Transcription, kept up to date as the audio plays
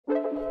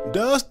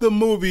Does the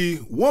movie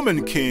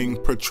Woman King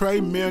portray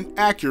men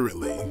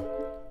accurately?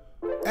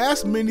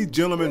 As many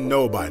gentlemen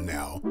know by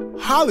now,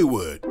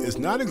 Hollywood is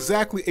not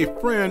exactly a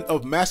friend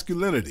of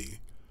masculinity.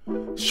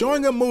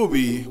 Showing a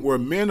movie where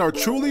men are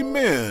truly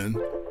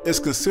men is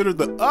considered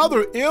the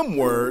other M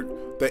word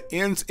that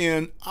ends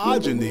in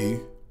 -ogyny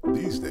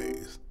these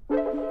days.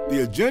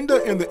 The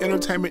agenda in the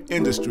entertainment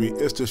industry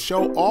is to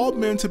show all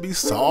men to be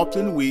soft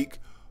and weak,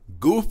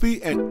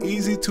 goofy and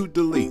easy to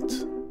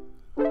delete.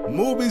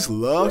 Movies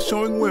love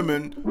showing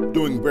women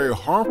doing very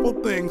harmful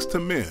things to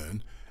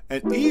men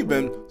and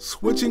even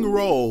switching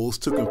roles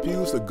to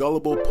confuse the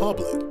gullible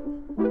public.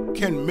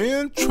 Can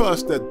men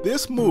trust that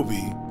this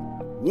movie,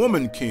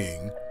 Woman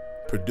King,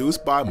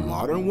 produced by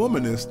modern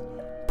womanists,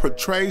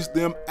 portrays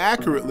them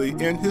accurately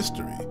in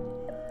history?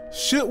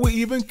 Should we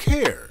even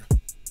care?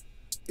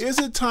 Is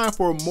it time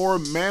for more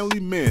manly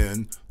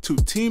men to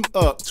team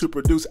up to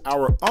produce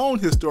our own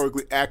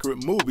historically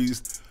accurate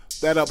movies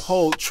that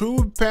uphold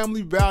true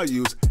family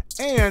values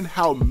and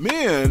how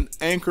men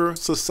anchor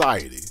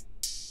society?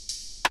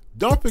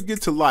 Don't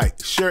forget to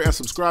like, share, and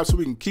subscribe so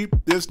we can keep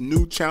this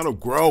new channel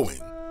growing.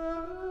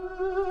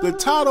 The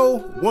title,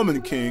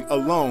 Woman King,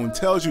 alone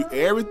tells you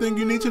everything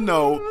you need to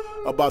know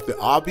about the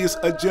obvious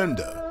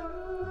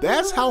agenda.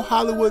 That's how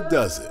Hollywood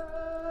does it.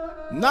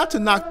 Not to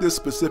knock this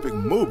specific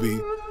movie,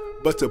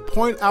 but to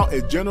point out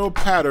a general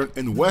pattern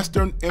in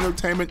Western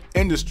entertainment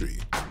industry.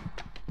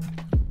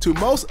 To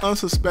most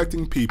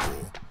unsuspecting people,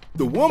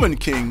 the Woman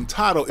King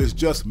title is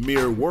just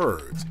mere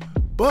words.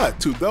 But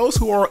to those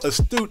who are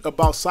astute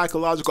about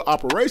psychological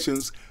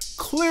operations,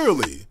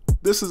 clearly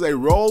this is a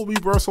role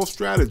reversal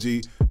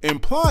strategy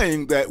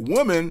implying that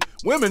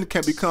women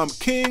can become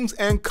kings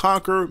and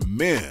conquer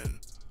men.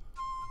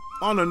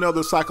 On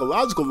another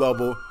psychological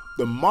level,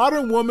 the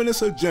modern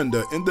womanist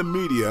agenda in the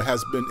media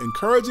has been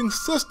encouraging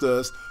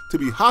sisters to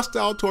be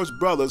hostile towards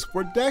brothers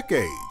for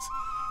decades.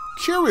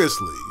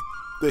 Curiously,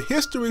 the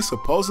history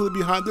supposedly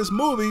behind this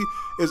movie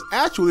is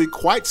actually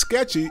quite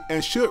sketchy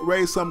and should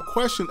raise some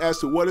question as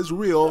to what is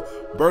real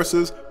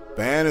versus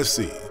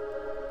fantasy.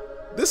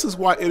 This is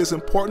why it is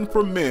important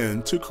for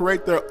men to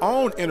create their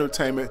own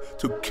entertainment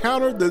to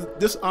counter the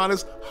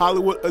dishonest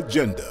Hollywood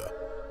agenda.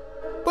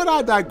 But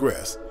I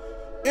digress.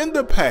 In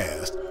the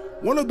past,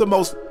 one of the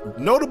most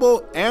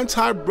notable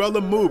anti-brother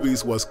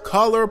movies was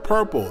Color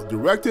Purple,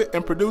 directed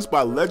and produced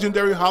by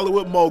legendary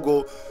Hollywood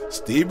mogul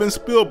Steven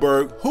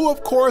Spielberg, who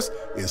of course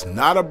is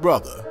not a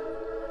brother.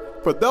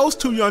 For those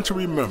too young to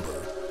remember,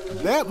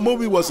 that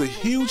movie was a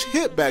huge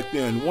hit back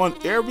then, won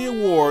every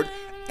award,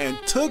 and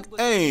took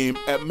aim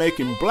at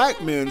making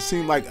black men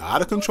seem like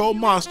out-of-control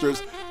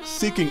monsters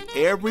seeking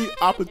every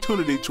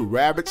opportunity to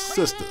ravage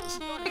sisters.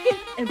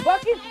 And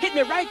Bucky hit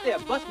me right there,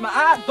 bust my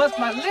eye, bust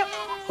my lip.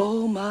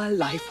 All my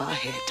life I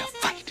had to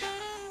fight.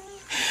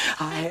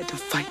 I had to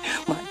fight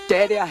my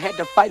daddy, I had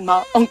to fight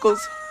my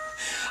uncles,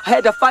 I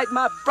had to fight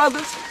my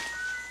brothers.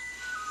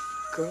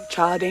 Girl,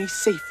 child ain't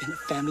safe in the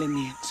family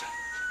men's.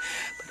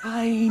 But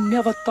I ain't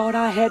never thought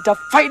I had to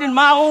fight in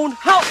my own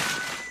house.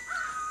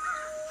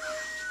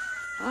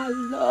 I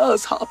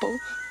loves Harpo.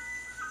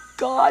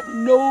 God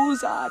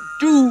knows I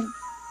do.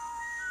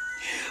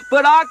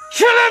 But I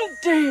kill him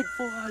dead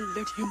before I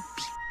let him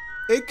be.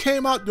 It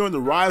came out during the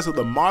rise of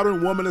the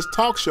modern womanist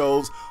talk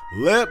shows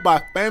led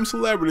by famous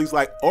celebrities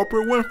like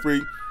Oprah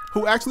Winfrey,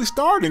 who actually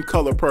starred in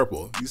Color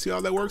Purple. You see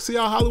how that works? See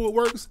how Hollywood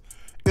works?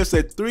 It's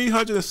a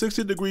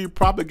 360-degree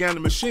propaganda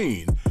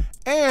machine,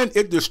 and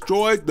it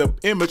destroyed the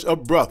image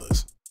of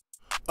brothers.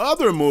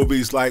 Other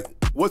movies like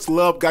What's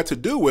Love Got to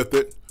Do with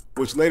It,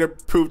 which later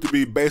proved to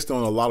be based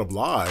on a lot of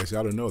lies,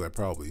 y'all don't know that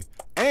probably,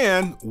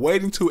 and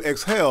Waiting to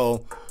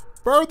Exhale,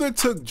 further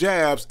took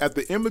jabs at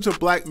the image of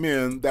black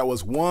men that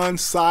was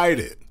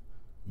one-sided.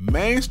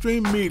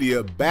 Mainstream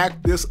media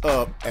backed this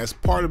up as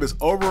part of its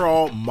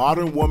overall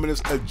modern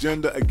womanist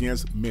agenda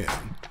against men.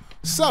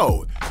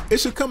 So, it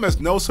should come as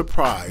no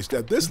surprise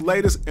that this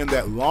latest in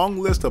that long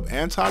list of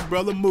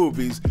anti-brother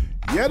movies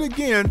yet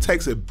again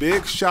takes a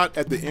big shot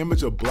at the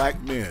image of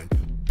black men,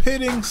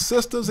 pitting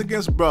sisters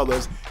against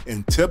brothers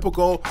in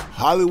typical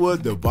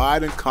Hollywood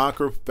divide and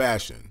conquer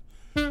fashion.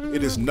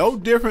 It is no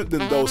different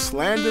than those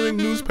slandering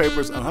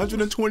newspapers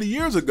 120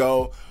 years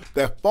ago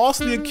that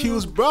falsely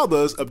accused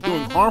brothers of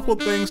doing harmful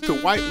things to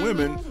white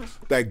women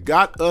that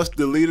got us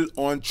deleted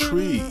on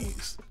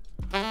trees.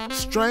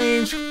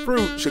 Strange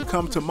fruit should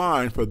come to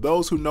mind for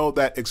those who know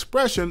that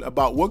expression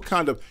about what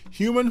kind of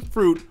human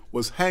fruit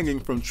was hanging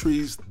from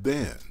trees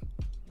then.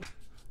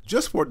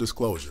 Just for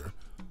disclosure,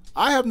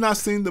 I have not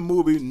seen the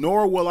movie,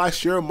 nor will I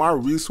share my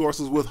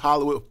resources with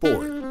Hollywood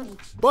for it.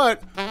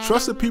 But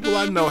trusted people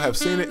I know have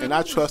seen it and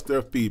I trust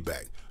their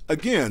feedback.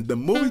 Again, the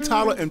movie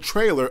title and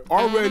trailer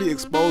already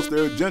exposed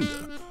their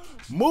agenda.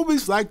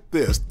 Movies like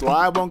this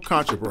thrive on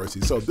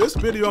controversy, so this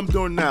video I'm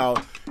doing now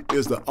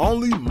is the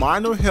only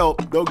minor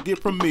help they'll get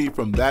from me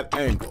from that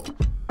angle.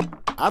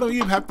 I don't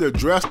even have to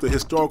address the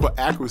historical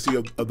accuracy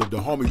of the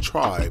Dahomey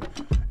tribe,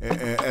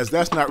 as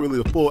that's not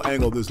really the full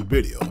angle of this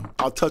video.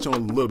 I'll touch on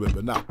it a little bit,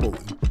 but not fully.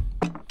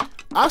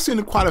 I've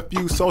seen quite a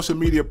few social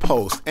media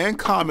posts and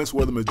comments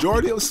where the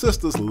majority of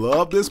sisters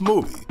love this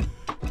movie.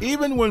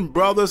 Even when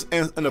brothers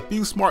and a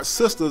few smart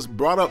sisters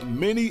brought up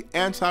many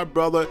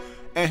anti-brother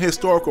and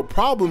historical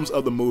problems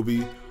of the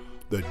movie,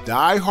 the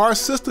die-hard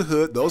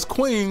sisterhood, those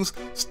queens,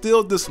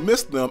 still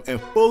dismissed them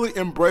and fully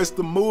embraced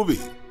the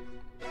movie.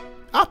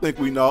 I think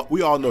we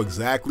all know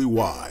exactly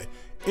why.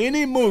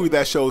 Any movie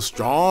that shows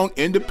strong,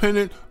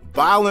 independent,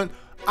 violent,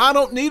 I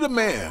don't need a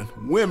man,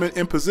 women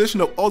in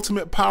position of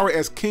ultimate power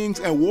as kings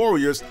and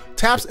warriors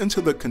taps into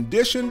the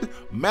conditioned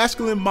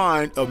masculine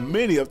mind of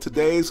many of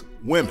today's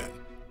women.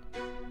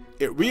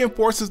 It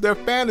reinforces their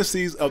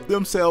fantasies of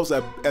themselves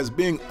as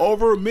being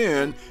over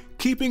men,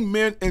 keeping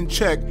men in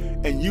check,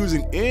 and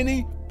using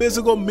any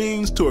physical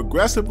means to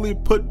aggressively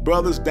put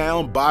brothers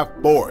down by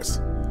force.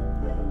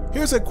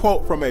 Here's a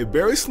quote from a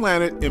very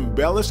slanted,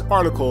 embellished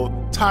article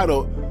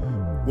titled,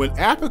 "When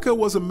Africa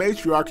was a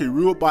matriarchy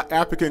ruled by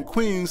African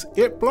queens,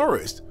 it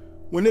flourished.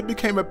 When it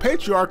became a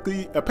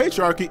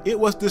patriarchy, it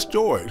was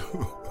destroyed."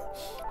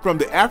 From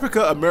the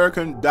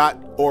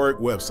AfricaAmerican.org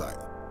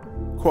website.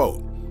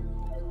 Quote,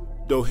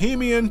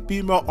 Dohemian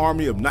female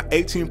army of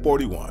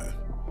 1841.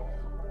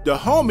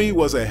 Dahomey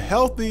was a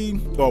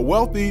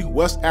wealthy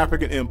West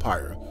African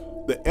empire.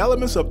 The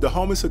elements of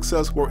Dahomey's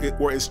success were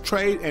its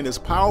trade and its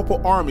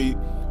powerful army,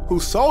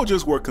 whose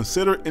soldiers were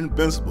considered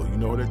invincible. You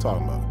know what they're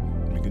talking about.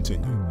 Let me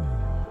continue.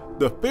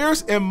 The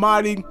fierce and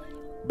mighty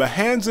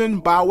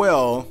Bahanzin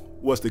Bawel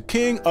was the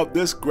king of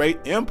this great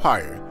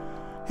empire.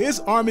 His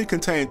army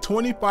contained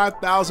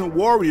 25,000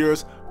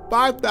 warriors,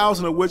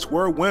 5,000 of which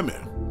were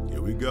women.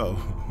 Here we go.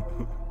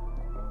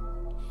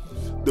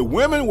 The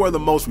women were the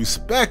most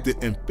respected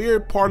and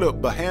feared part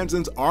of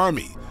Bahanzin's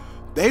army.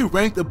 They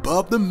ranked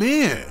above the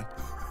men.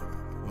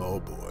 Oh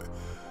boy.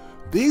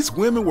 These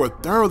women were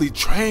thoroughly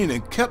trained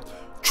and kept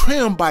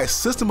trim by a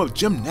system of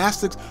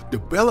gymnastics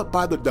developed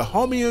by the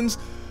Dahomians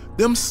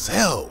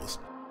themselves.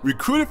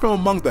 Recruited from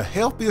among the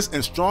healthiest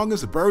and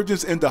strongest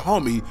virgins in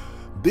Dahomey,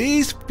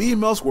 these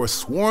females were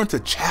sworn to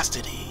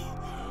chastity.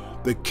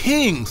 The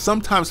king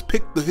sometimes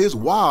picked his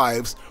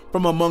wives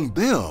from among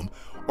them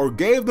or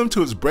gave them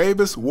to his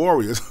bravest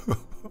warriors.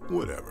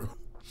 Whatever.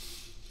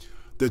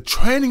 The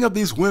training of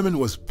these women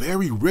was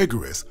very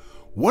rigorous.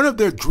 One of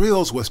their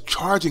drills was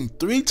charging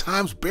 3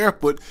 times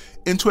barefoot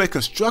into a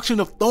construction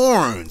of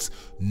thorns,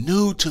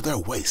 nude to their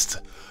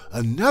waist.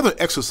 Another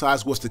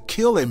exercise was to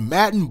kill a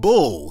maddened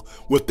bull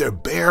with their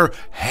bare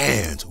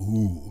hands.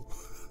 Ooh,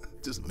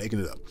 just making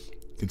it up.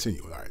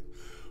 Continue, all right.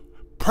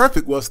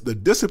 Perfect was the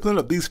discipline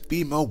of these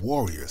female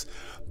warriors.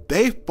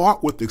 They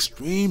fought with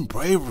extreme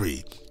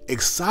bravery.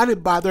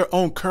 Excited by their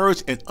own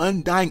courage and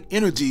undying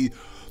energy,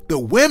 the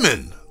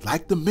women,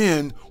 like the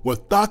men, were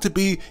thought to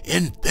be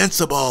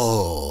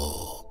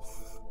invincible.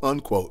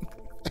 Unquote.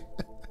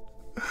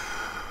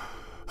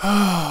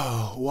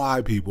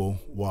 Why, people?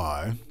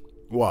 Why?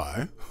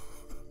 Why?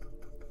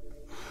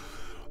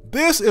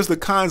 This is the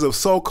kinds of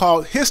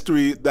so-called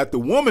history that the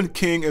woman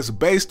king is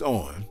based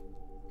on.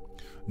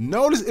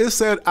 Notice it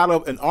said out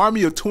of an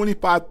army of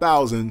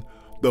 25,000,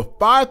 the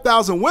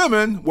 5,000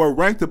 women were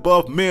ranked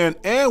above men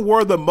and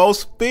were the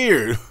most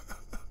feared.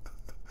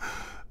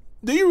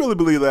 Do you really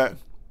believe that?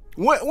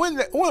 Why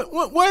did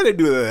they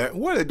do that?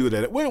 Why did they do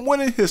that?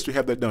 When in history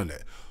have they done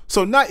that?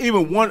 So not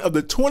even one of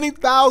the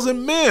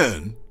 20,000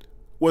 men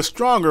was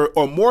stronger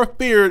or more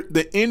feared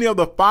than any of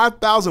the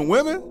 5,000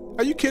 women?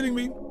 Are you kidding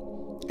me?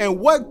 And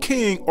what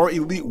king or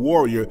elite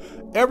warrior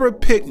ever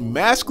picked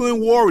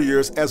masculine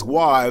warriors as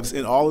wives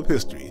in all of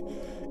history?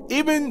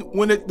 Even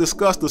when it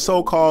discussed the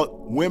so-called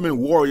women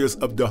warriors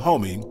of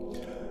Dahomey,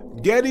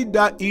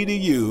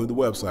 getty.edu, the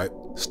website,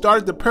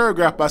 started the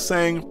paragraph by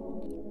saying,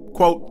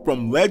 quote,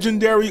 "from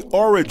legendary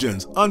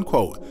origins,"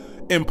 unquote,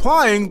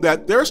 implying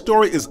that their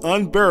story is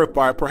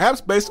unverified,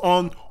 perhaps based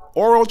on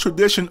oral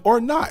tradition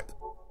or not.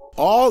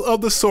 All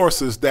of the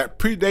sources that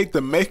predate the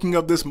making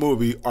of this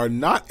movie are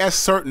not as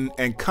certain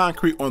and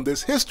concrete on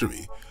this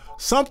history,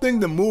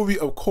 something the movie,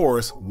 of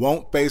course,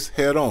 won't face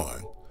head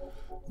on.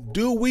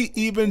 Do we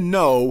even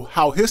know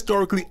how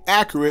historically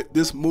accurate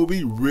this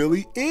movie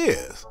really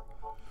is?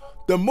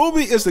 The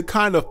movie is the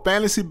kind of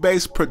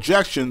fantasy-based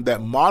projection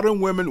that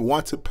modern women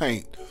want to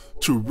paint,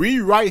 to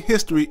rewrite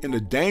history in a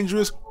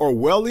dangerous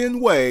Orwellian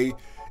way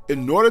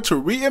in order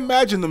to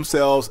reimagine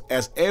themselves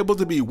as able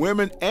to be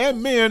women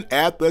and men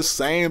at the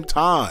same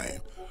time.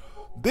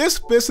 This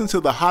fits into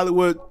the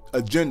Hollywood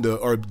agenda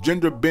or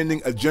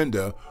gender-bending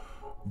agenda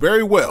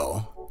very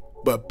well,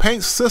 but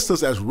paints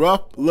sisters as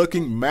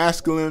rough-looking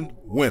masculine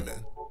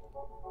women.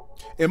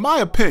 In my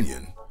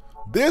opinion,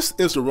 this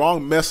is the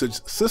wrong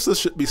message sisters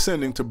should be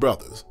sending to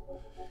brothers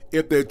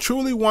if they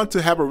truly want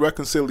to have a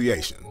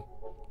reconciliation.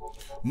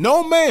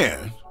 No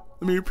man,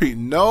 let me repeat,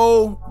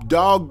 no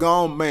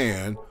doggone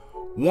man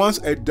wants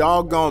a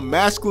doggone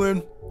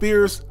masculine,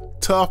 fierce,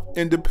 tough,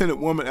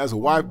 independent woman as a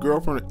wife,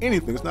 girlfriend, or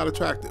anything. It's not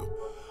attractive.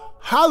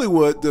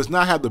 Hollywood does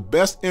not have the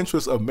best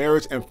interests of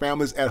marriage and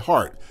families at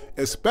heart,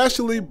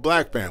 especially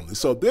black families.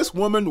 So this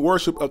woman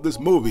worship of this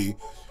movie,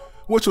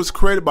 which was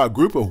created by a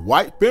group of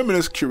white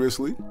feminists,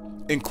 curiously,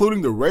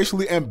 including the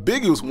racially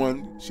ambiguous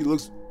one. She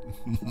was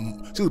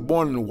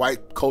born in a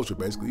white culture,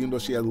 basically, even though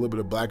she had a little bit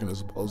of black in her,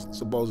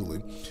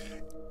 supposedly,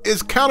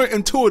 is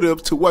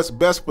counterintuitive to what's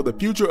best for the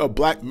future of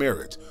black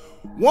marriage.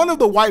 One of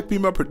the white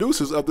female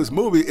producers of this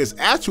movie is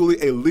actually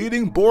a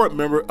leading board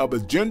member of a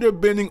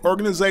gender-bending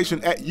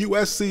organization at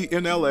USC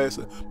in LA, it's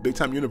a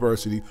big-time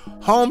university,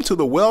 home to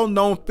the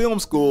well-known film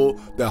school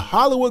that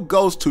Hollywood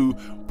goes to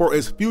for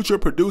its future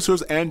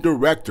producers and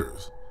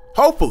directors.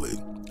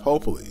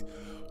 Hopefully,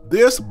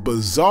 this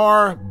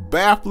bizarre,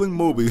 baffling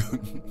movie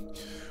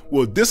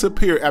will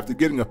disappear after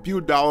getting a few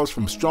dollars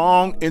from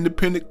strong,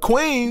 independent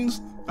queens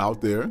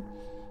out there.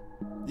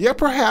 Yeah,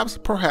 perhaps,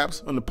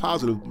 on a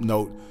positive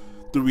note,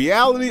 the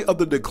reality of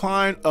the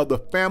decline of the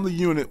family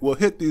unit will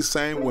hit these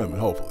same women,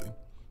 hopefully.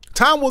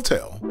 Time will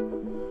tell.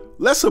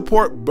 Let's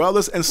support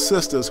brothers and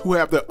sisters who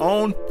have their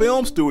own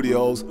film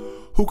studios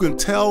who can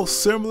tell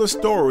similar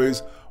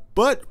stories,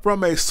 but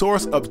from a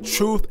source of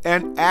truth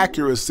and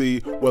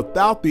accuracy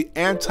without the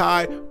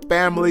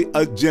anti-family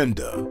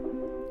agenda.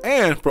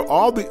 And for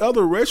all the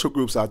other racial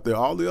groups out there,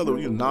 all the other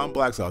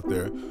non-blacks out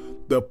there,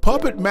 the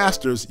puppet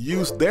masters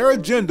use their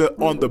agenda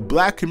on the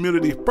black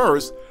community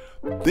first,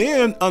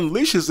 then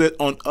unleashes it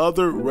on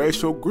other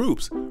racial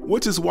groups,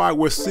 which is why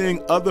we're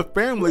seeing other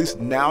families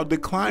now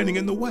declining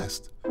in the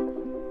West.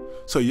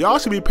 So y'all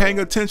should be paying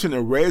attention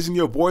and raising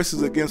your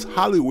voices against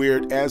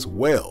Hollyweird as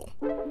well.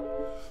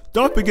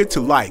 Don't forget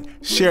to like,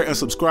 share, and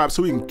subscribe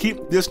so we can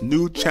keep this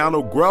new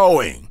channel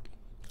growing.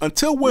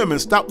 Until women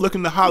stop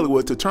looking to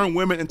Hollywood to turn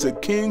women into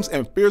kings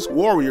and fierce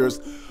warriors,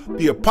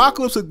 the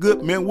apocalypse of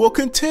good men will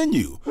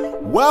continue.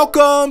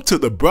 Welcome to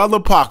the Brother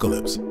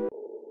Apocalypse.